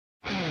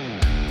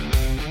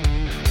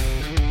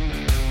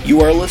You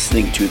are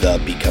listening to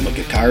the Become a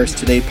Guitarist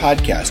Today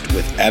podcast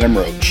with Adam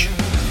Roach.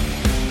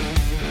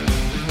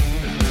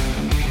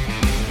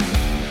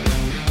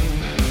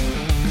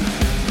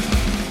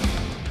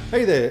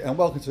 Hey there, and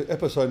welcome to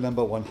episode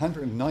number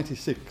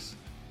 196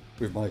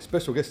 with my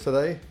special guest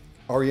today,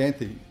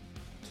 Orianthi,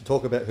 to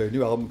talk about her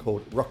new album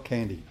called Rock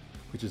Candy,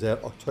 which is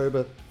out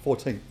October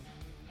 14th.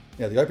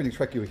 Now, the opening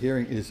track you're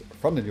hearing is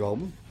from the new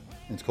album,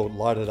 and it's called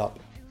Light It Up.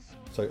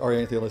 So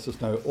Orianthi lets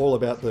us know all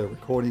about the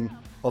recording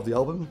of the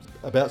album,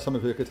 about some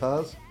of her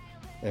guitars,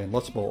 and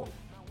lots more.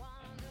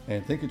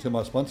 And thank you to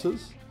my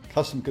sponsors,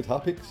 Custom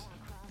Guitar Picks,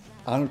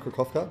 Arnold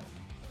Krakowka,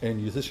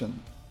 and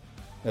Musician.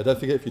 Now, don't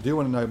forget, if you do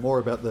want to know more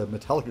about the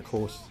Metallica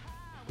course,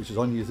 which is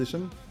on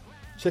Musician,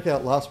 check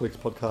out last week's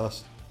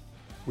podcast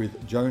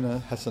with Jonah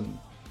Hassan.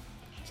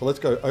 So let's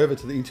go over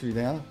to the interview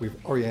now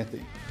with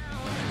Orianthi.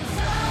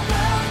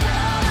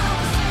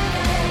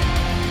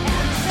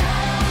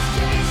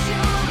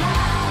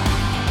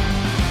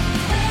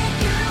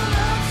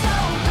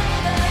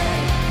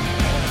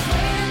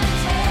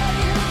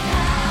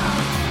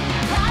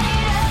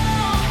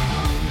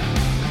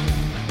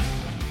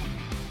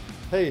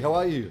 Hey, how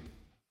are you?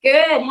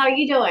 Good. How are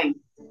you doing?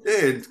 Yeah,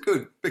 it's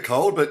good. Bit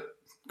cold, but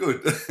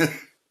good.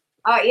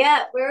 Oh,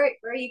 yeah. Where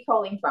are you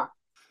calling from?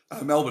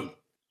 Melbourne.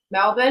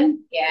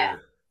 Melbourne? Yeah.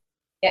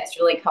 It's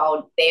really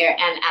cold there,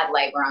 and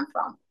Adelaide, where I'm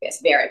from.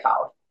 It's very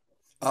cold.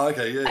 Oh,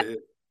 okay. Yeah.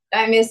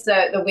 I miss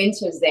the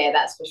winters there,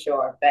 that's for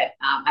sure. But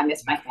I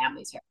miss my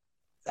family's here.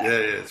 So.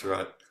 Yeah, that's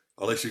right.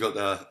 At least you got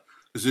the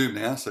Zoom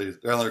now, so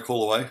they're only a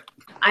call away.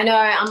 I know.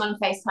 I'm on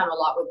FaceTime a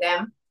lot with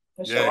them,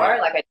 for sure.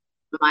 Yeah. Like I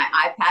do my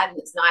iPad, and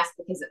it's nice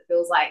because it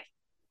feels like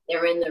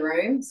they're in the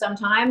room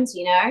sometimes,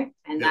 you know,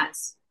 and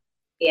that's,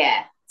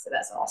 so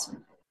that's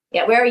awesome.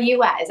 Yeah, where are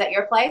you at? Is that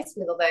your place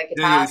with all the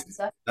guitars and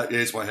stuff? Yeah,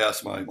 it's my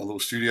house, my little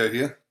studio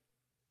here.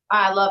 Oh,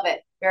 I love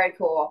it. Very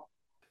cool.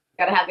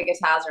 Got to have the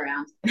guitars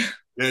around. Yeah,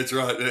 that's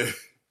right. Yeah.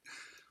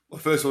 Well,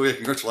 first of all,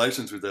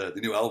 congratulations with the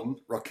new album,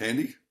 Rock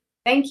Candy.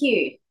 Thank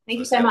you. Thank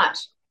you so much.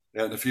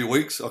 Yeah, in a few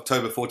weeks,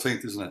 October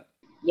 14th, isn't it?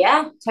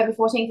 Yeah, October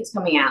 14th it's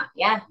coming out.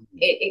 Yeah,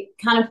 it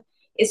kind of,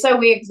 it's so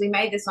weird because we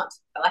made this not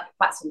like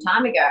quite some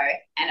time ago,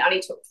 and it only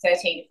took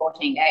 13 to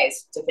 14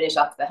 days to finish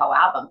off the whole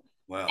album.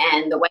 Wow.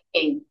 And the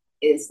waiting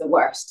is the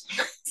worst.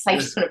 So I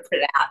just want to put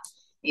it out.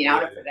 You know,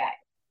 I want to put it out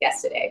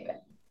yesterday.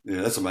 But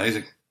yeah, that's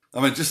amazing.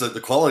 I mean, just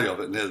the quality of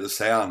it and the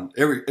sound,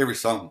 every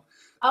song.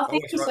 Oh,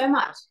 thank you so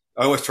much.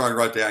 I always try and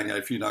write down,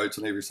 a few notes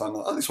on every song.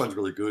 Like, oh, this one's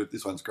really good.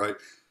 This one's great.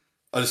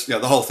 I just, the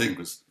whole thing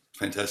was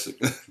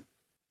fantastic.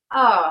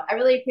 Oh, I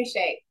really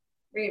appreciate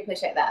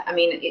that. I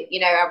mean,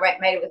 I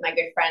made it with my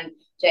good friend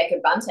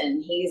Jacob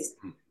Bunton. He's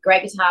a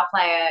great guitar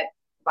player,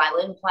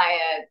 violin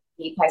player.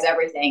 He plays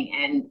everything,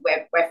 and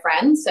we're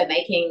friends. So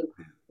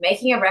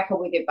making a record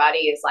with your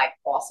buddy is like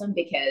awesome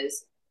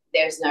because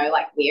there's no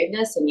like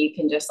weirdness, and you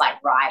can just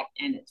like write,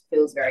 and it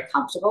feels very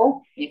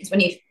comfortable. Because when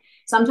you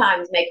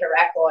sometimes make a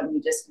record and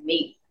you just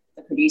meet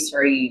the producer,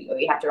 or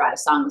you have to write a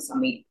song with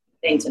somebody,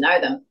 getting to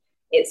know them,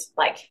 it's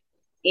like,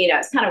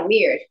 it's kind of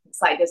weird.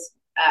 It's like just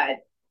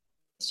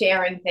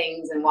sharing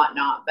things and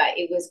whatnot, but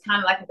it was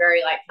kind of like a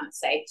very like kind of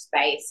safe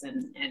space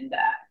and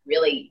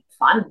really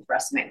fun for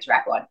us to make this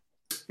record.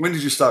 When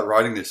did you start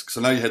writing this? Because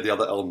I know you had the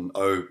other album,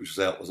 O, which was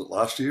out, was it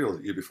last year or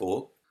the year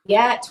before?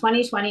 Yeah,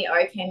 2020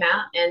 O came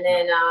out, and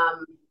then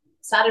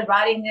started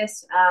writing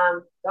this, I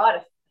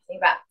think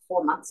about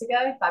 5 months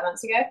ago.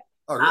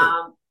 Oh,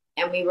 really?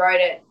 And we wrote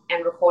it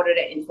and recorded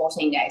it in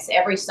 14 days. So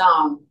every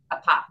song,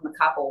 apart from a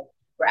couple,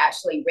 were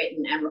actually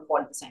written and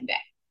recorded the same day.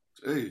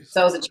 Jeez.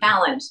 So it was a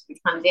challenge. We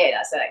kind of did.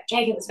 I said,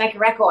 Jacob, let's make a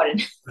record in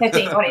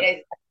 15, 20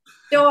 days.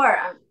 Sure.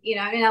 I'm,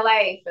 in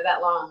LA for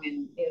that long,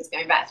 and it was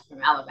going back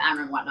from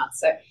Alabama and whatnot.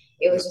 So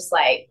it was just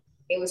like,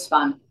 it was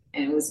fun,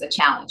 and it was a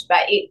challenge.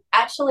 But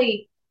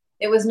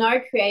there was no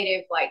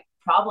creative like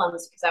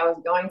problems because I was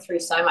going through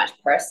so much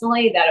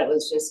personally that it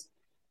was just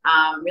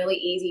really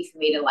easy for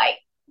me to like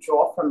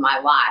draw from my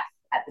life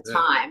at the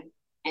time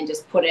and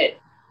just put it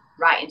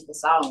right into the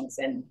songs.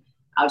 And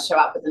I would show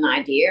up with an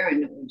idea,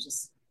 and it would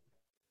just,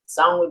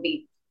 song would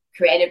be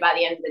created by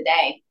the end of the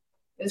day.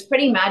 It was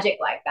pretty magic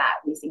like that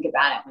when you think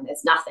about it, when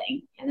there's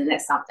nothing and then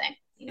there's something.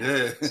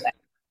 Yeah. So,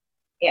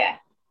 yeah.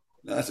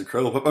 No, that's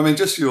incredible. But I mean,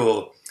 just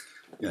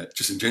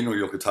just in general,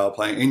 your guitar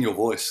playing and your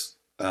voice,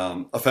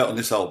 I felt on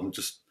this album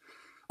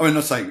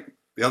not saying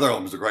the other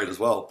albums are great as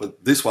well,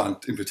 but this one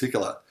in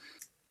particular,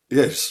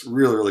 just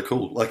really, really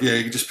cool. Like,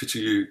 you can just picture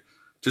you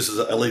just as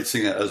a lead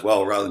singer as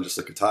well, rather than just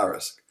a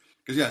guitarist.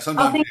 Because,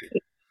 sometimes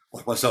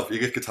like myself, you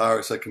get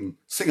guitarists that can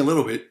sing a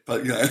little bit,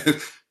 but,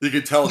 you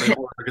can tell they're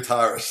more of a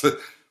guitarist.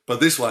 But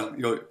this one,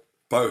 you're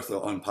both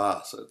on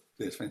par. So,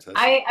 it's fantastic.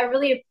 I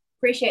really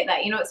appreciate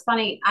that. It's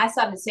funny. I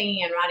started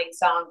singing and writing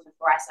songs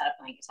before I started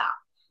playing guitar.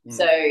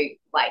 So,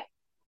 like,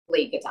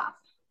 lead guitar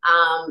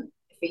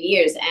for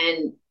years.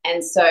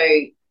 And so,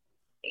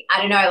 I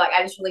don't know, like,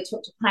 I just really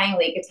took to playing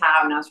lead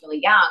guitar when I was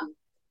really young.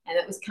 And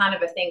it was kind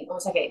of a thing,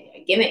 almost like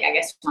a gimmick, I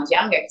guess, when I was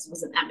younger, because there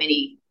wasn't that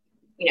many,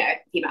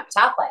 female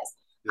guitar players.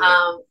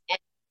 Yeah.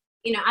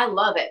 And I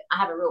love it. I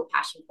have a real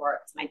passion for it.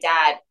 My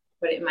dad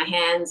put it in my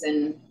hands,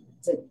 and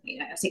you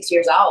know, 6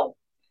 years old,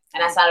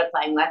 and I started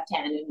playing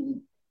left-handed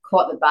and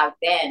caught the bug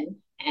then.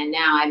 And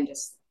now I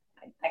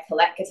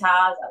collect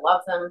guitars. I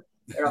love them.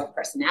 They're all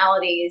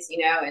personalities, you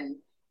know, and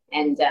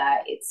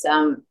it's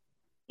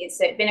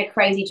been a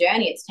crazy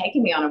journey. It's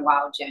taken me on a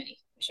wild journey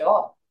for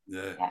sure.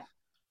 Yeah.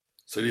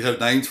 So do you have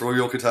names for all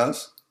your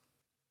guitars?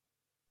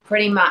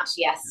 Pretty much,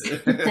 yes.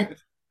 Yeah.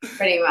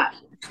 Pretty much.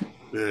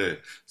 Yeah.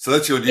 So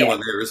that's your new one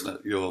there, isn't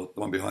it? The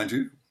one behind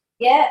you?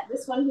 Yeah,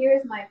 this one here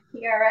is my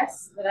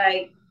PRS that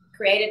I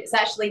created. It's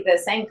actually the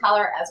same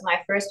color as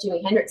my first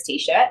Jimi Hendrix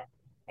t-shirt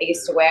I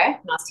used to wear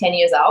when I was 10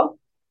 years old,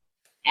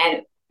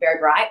 and very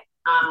bright.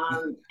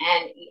 And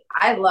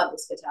I love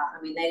this guitar.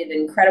 I mean, they did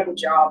an incredible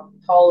job.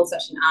 Paul is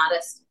such an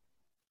artist.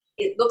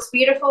 It looks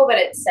beautiful, but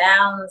it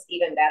sounds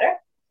even better.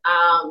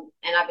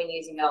 And I've been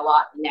using it a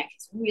lot. The neck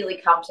is really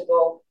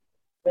comfortable.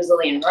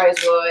 Brazilian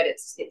rosewood.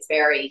 It's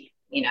very,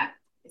 you know,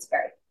 it's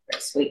very,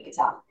 very sweet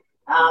guitar.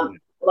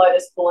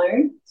 Lotus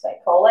Bloom, so I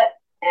call it.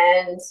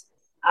 And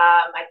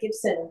my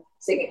Gibson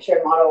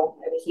signature model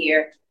over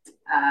here.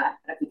 I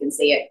don't know if you can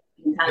see it.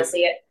 You can kind of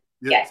see it.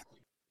 Yep.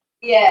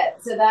 Yeah.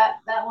 So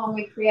that one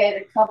we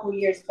created a couple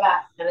years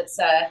back, and it's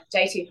a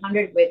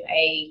J200 with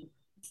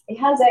it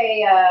has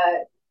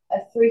a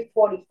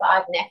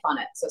 345 neck on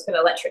it. So it's got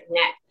an electric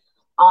neck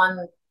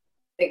on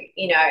the,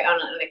 you know, on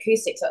an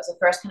acoustic. So it's the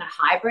first kind of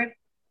hybrid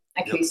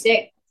acoustic.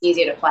 Yep.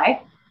 Easier to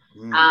play.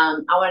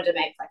 I wanted to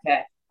make like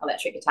a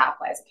electric guitar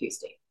player's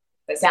acoustic.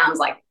 It sounds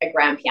like a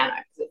grand piano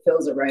because it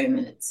fills a room,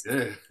 and it's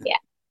yeah.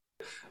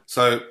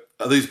 So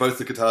are these both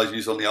the guitars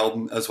used on the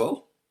album as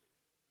well?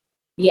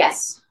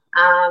 Yes,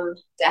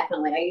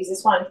 definitely. I use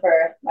this one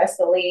for most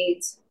of the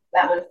leads,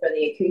 that one for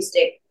the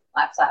acoustic,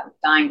 like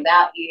Dying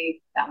Without You,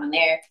 that one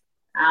there.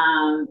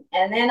 And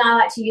then I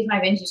like to use my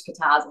vintage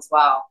guitars as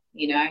well,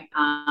 you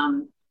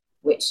know,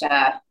 which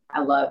I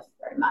love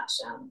very much.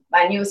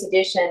 My newest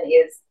addition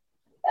is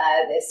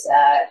this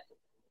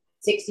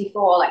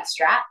 64 like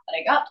Strat that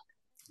I got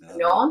from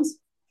Norms,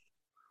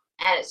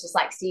 and it's just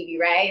like Stevie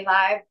Ray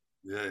vibe.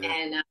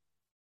 And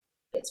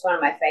it's one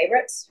of my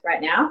favorites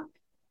right now.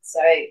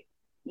 So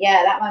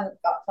yeah, that one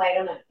got played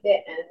on a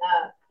bit, and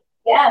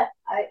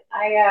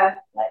I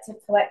like to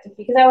collect a few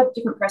because they have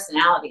different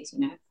personalities, you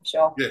know, for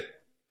sure.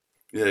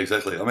 Yeah,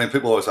 exactly. I mean,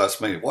 people always ask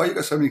me, why you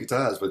got so many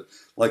guitars? But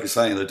like you're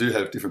saying, they do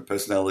have different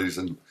personalities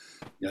and,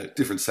 you know,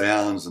 different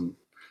sounds and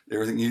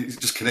everything. You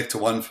just connect to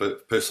one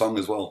per song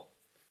as well.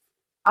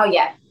 Oh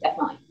yeah,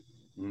 definitely.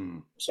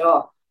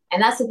 Sure.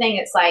 And that's the thing.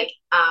 It's like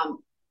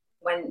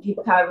when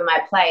people come over my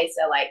place,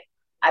 they're like,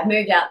 I've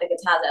moved out the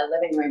guitars out of the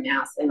living room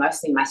now, so they're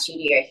mostly in my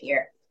studio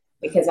here,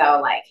 because I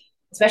was like,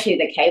 especially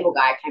the cable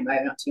guy came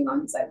over not too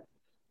long ago.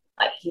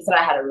 Like he thought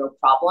I had a real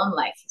problem.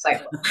 Like it's like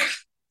so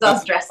I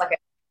was dressed like a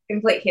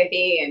complete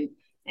hippie and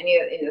he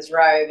was in this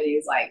robe, and he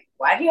was like,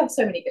 why do you have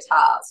so many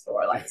guitars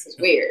for? Like this is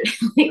weird.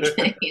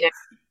 Like, you know,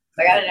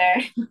 like I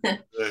don't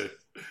know.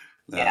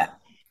 Yeah.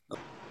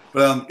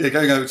 But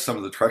going over to some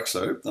of the tracks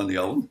though on the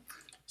album.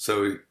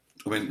 So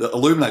I mean, the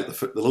Illuminate,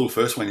 the little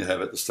first one you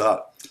have at the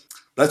start,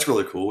 that's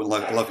really cool. And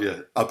like I love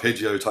your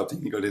arpeggio type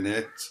thing you got in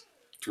there.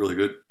 It's really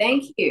good.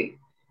 Thank you.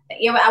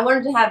 Yeah, I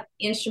wanted to have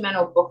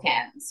instrumental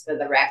bookends for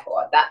the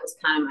record. That was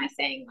kind of my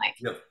thing, like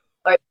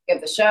opening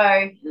of the show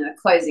and the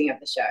closing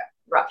of the show,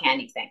 Rock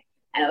Candy thing.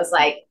 And it was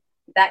like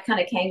that kind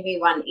of came to me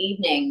one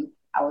evening.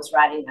 I was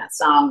writing that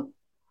song,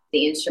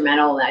 the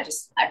instrumental, and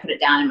I put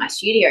it down in my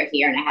studio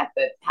here, and I had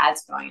the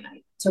pads going, and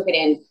I took it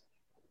in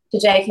to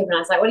Jacob, and I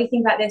was like, what do you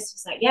think about this?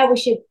 He's like, yeah, we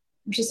should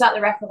start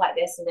the record like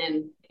this and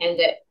then end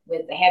it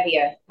with the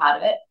heavier part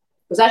of it.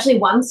 It was actually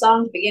one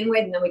song to begin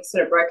with, and then we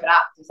sort of broke it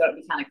up. We thought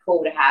it'd be kind of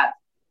cool to have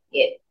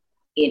it,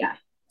 you know,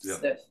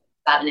 sort of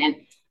start and end.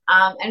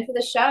 And for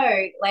the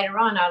show later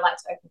on, I would like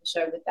to open the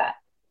show with that.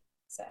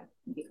 So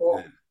it'd be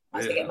cool.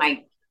 Once I get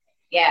my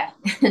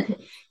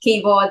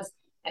keyboards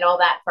and all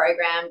that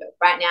programmed. But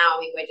right now, I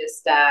mean, we're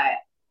just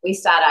we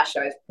start our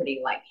shows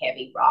pretty like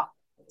heavy rock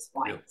at this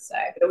point. So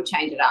but it'll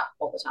change it up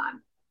all the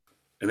time.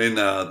 And then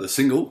the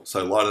single,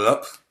 so Light It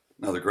Up,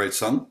 another great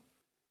song.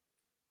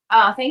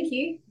 Oh, thank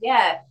you.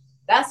 Yeah,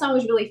 that song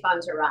was really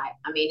fun to write.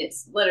 I mean,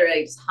 it's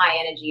literally just high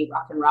energy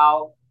rock and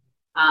roll.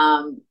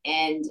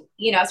 And,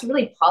 you know, it's a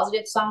really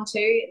positive song too.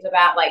 It's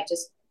about like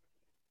just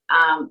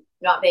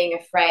not being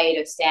afraid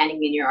of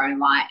standing in your own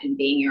light and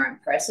being your own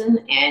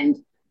person. And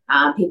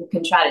people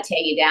can try to tear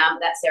you down,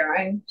 but that's their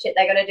own shit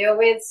they got to deal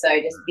with. So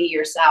just be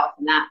yourself.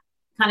 And that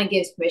kind of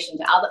gives permission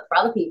to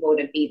other people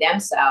to be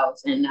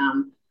themselves. And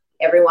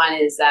everyone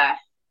is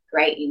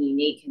great and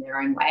unique in their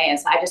own way. And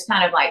so I just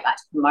kind of like to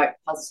promote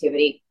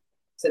positivity.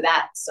 So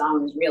that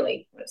song is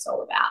really what it's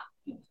all about.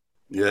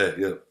 Yeah.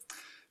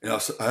 You know,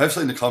 I have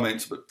seen the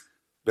comments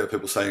about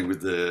people saying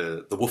with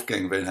the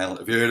Wolfgang Van Halen.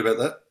 Have you heard about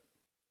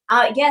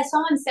that? Yeah,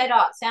 someone said,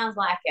 oh, it sounds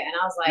like it. And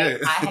I was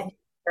like, I hadn't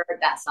heard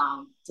that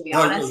song, to be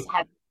honest. Really? I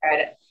hadn't heard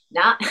it.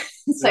 Nah.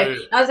 So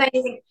I was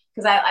saying,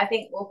 because I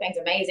think Wolfgang's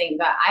amazing,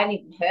 but I hadn't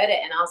even heard it.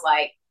 And I was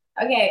like,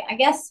 okay, I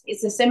guess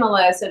it's a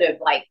similar sort of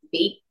like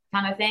beat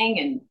kind of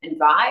thing and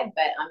vibe.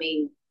 But I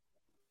mean,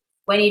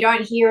 when you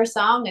don't hear a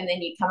song and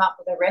then you come up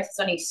with a riff, there's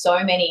only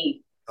so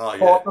many Oh yeah.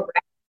 chord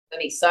progressions,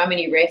 only so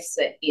many riffs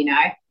that you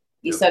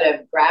Yep. sort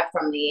of grab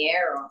from the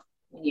air, or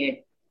when you.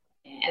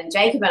 And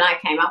Jacob and I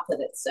came up with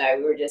it, so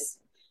we were just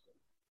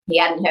he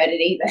hadn't heard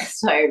it either.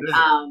 So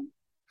Yeah.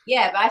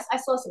 yeah, but I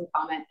saw some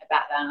comment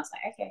about that, and I was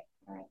like, okay,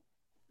 all right,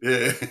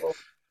 Yeah. cool.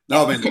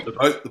 No, I mean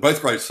they're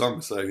both great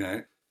songs. So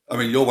I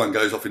mean your one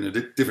goes off in a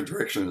different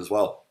direction as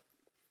well.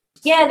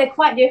 Yeah, they're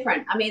quite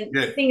different. I mean,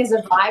 Yeah. the thing is, the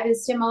vibe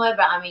is similar,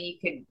 but I mean, you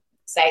could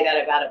say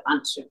that about a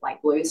bunch of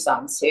like blues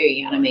songs too.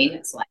 You know what I mean?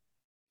 It's like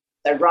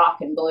the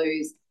rock and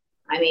blues.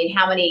 I mean,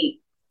 how many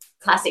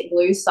classic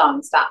blues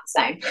songs start the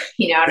same?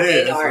 You know what I Yeah,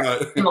 mean? that's Or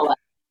right. similar,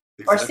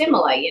 or Exactly.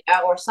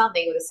 similar, or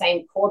something with the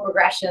same chord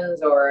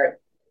progressions or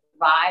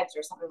vibes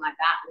or something like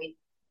that. I mean,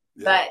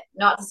 Yeah. but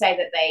not to say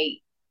that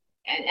they.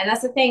 And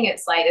that's the thing.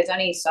 It's like there's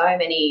only so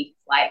many.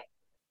 Like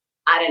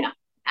I don't know.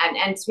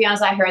 And to be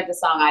honest, I heard the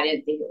song. I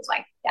didn't think it was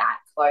like that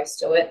close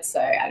to it. So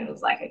I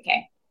was like,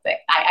 okay. But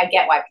I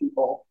get why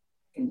people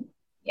can,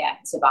 yeah,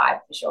 survive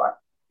for sure.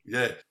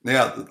 Yeah.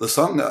 Now the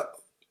song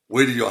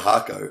 "Where Did Your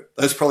Heart Go?"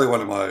 That's probably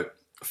one of my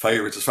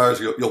favorites as far as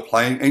your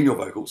playing and your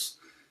vocals.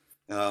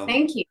 Um,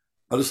 Thank you.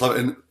 I just love it.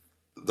 And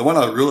the one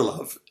I really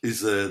love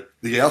is the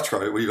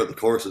outro where you got the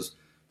choruses,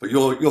 but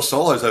your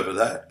solos over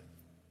that,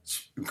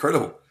 it's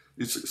incredible.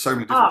 It's so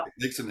many different Oh,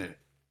 techniques in there.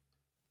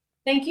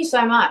 thank you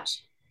so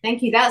much.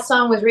 Thank you. That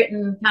song was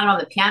written kind of on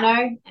the piano,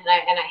 and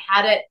I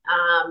had it.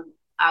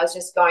 I was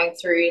just going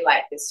through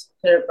like this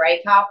sort of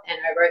breakup, and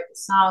I wrote the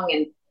song,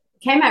 and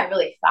it came out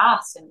really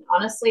fast. And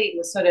honestly, it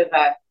was sort of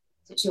a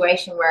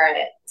situation where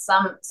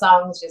some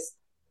songs just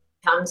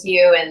come to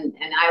you, and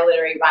I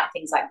literally write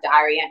things like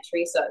diary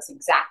entries, so it's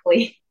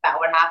exactly about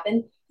what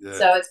happened. Yeah.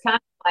 So it's kind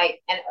of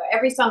like, and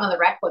every song on the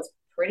record's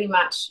pretty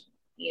much,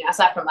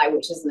 aside from like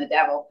Witches and the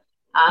Devil,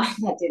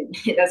 that didn't.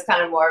 That's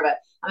kind of more of a.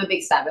 I'm a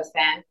big Sabbath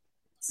fan,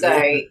 so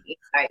Yeah.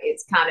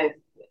 it's kind of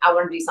I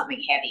want to do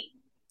something heavy,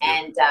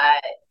 Yeah. and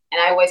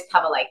I always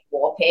cover like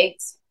war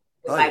pigs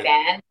with Oh my yeah.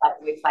 band, like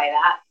we play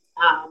that.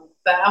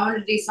 But I wanted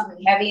to do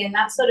something heavy, and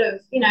that sort of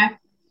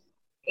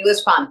it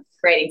was fun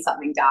creating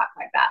something dark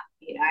like that,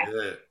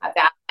 Yeah.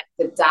 about like,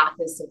 the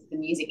darkness of the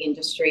music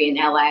industry in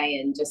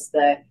LA and just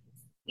the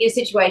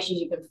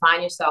situations you can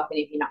find yourself in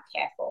if you're not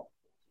careful.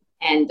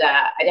 And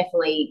I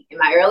definitely, in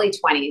my early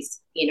 20s,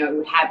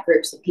 would have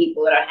groups of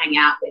people that I hang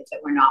out with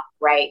that were not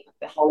great, like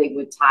the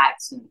Hollywood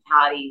types and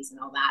parties and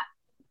all that.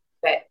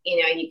 But,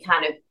 you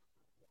kind of,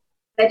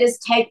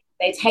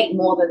 they take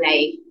more than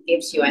they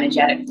give to you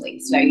energetically.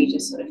 So you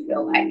just sort of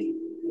feel like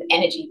the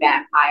energy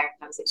vampire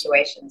kind of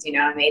situations, you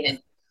know what I mean?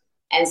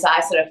 And so I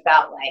sort of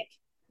felt like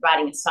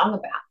writing a song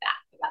about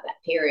that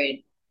period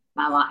of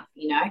my life,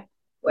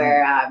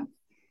 where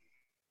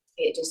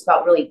it just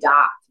felt really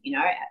dark,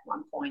 at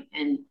one point.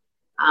 And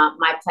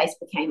my place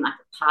became like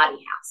a party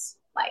house,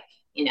 like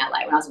in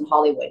LA when I was in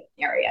Hollywood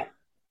area.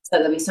 So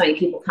there'd be so many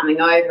people coming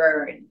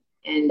over,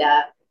 and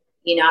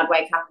I'd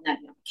wake up and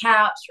they'd be on the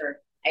couch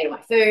or ate all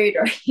my food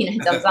or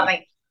done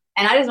something,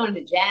 and I just wanted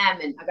to jam.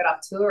 And I got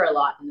off tour a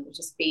lot, and it would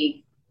just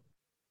be,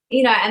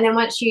 and then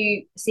once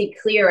you see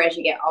clear as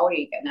you get older,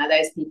 you go, no,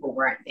 those people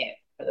weren't there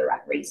for the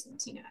right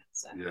reasons,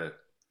 So Yeah.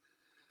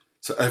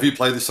 So have you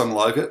played this song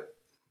live yet?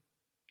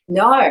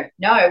 no,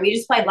 we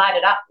just played Light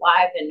It Up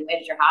live and Where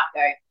Did Your Heart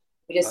Go?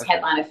 We just Okay.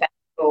 headlined a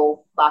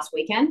festival last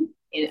weekend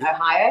in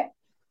Ohio.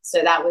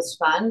 So that was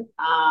fun.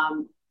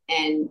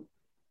 And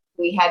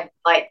we had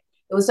like,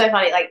 it was so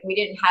funny, like we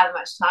didn't have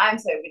much time.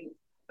 So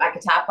my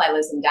guitar player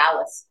lives in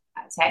Dallas.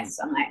 I text,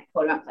 I'm like,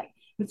 called him up, like,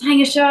 we're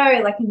playing a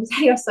show, like in a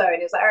day or so. And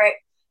he was like, all right,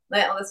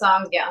 let all the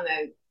songs get on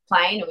the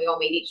plane and we all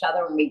meet each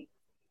other, and we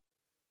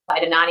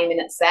played a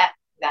 90-minute set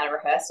without a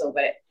rehearsal.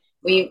 But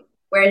we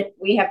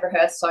have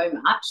rehearsed so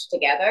much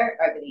together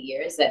over the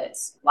years that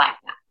it's like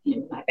that,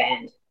 with my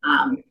band.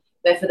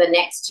 But for the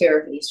next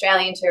tour, for the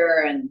Australian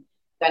tour and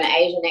going to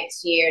Asia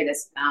next year,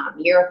 there's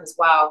Europe as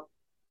well,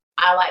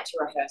 I like to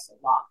rehearse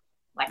a lot.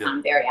 Like Yeah.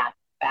 I'm very adamant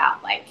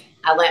about, like,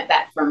 I learned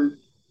that from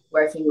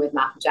working with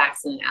Michael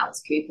Jackson and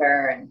Alice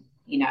Cooper, and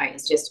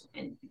it's just,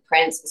 and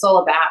Prince. It's all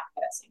about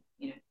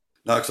rehearsing.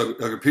 No, because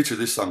I can picture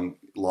this song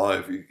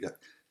live. You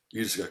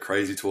just go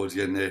crazy towards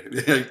the end there.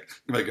 You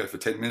may go for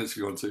 10 minutes if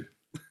you want to.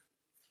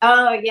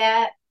 Oh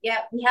yeah.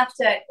 We have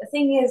to. The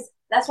thing is,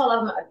 that's what I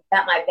love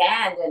about my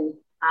band, and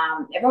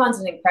everyone's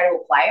an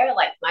incredible player.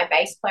 Like my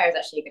bass player is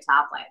actually a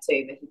guitar player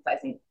too, but he plays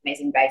an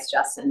amazing bass.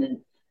 Justin, and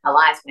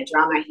Elias, my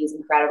drummer, he's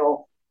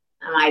incredible.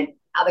 And my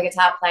other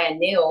guitar player,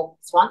 Neil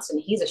Swanson,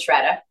 he's a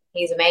shredder.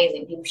 He's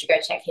amazing. People should go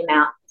check him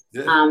out,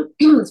 Yeah.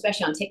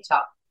 especially on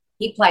TikTok.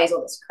 He plays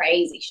all this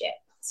crazy shit.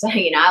 So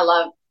I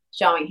love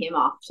showing him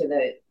off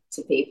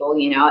to people.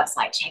 It's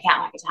like, check out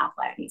my guitar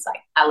player. And he's like,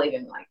 I leave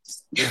him like,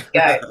 just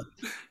go.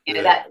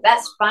 Yeah.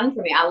 That's fun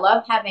for me. I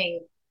love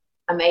having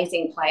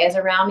amazing players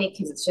around me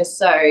because it's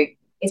just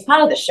it's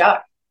part of the show.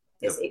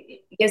 Yep.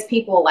 It gives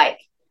people like,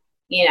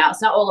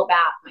 it's not all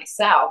about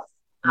myself.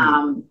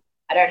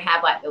 I don't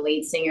have like the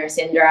lead singer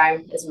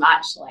syndrome as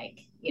much, like,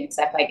 because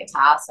I play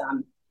guitar, so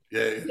I'm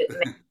Yeah. a bit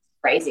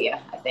crazier,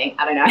 I think.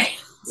 I don't know.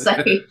 So,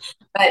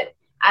 but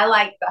I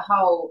like the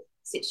whole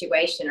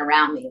situation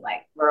around me.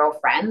 Like, we're all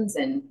friends,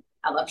 and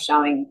I love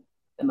showing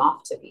them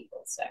off to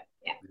people. So,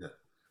 yeah.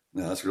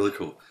 No, that's really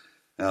cool.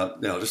 Now,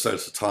 I just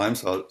noticed the time,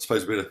 so I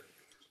suppose we better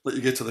let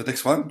you get to the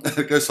next one.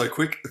 It goes so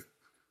quick.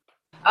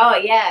 Oh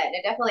yeah,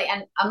 no, definitely.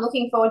 And I'm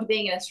looking forward to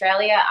being in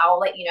Australia. I'll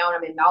let you know when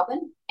I'm in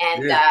Melbourne,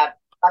 and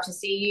love to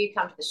see you.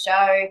 Come to the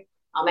show.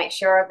 I'll make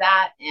sure of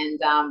that. And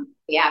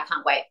yeah, I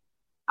can't wait.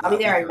 I'll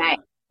be there in May, I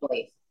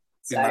believe.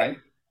 So in May?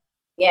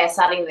 Yeah,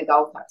 starting the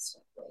Gold Coast.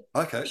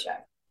 Okay. Show.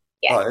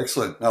 Yeah. Oh,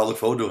 excellent. I look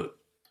forward to it.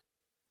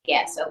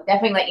 Yeah, so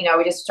definitely let you know.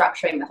 We're just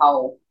structuring the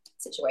whole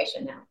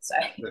situation now. So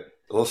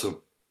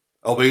awesome.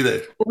 I'll be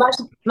there. Well,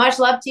 much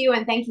love to you,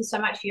 and thank you so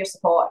much for your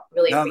support.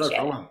 Really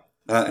appreciate it.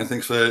 And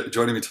thanks for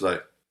joining me today.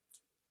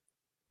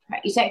 All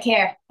right, you take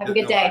care. Have a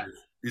good day.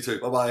 You too.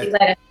 Bye-bye. See you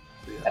later.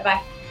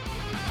 Bye-bye.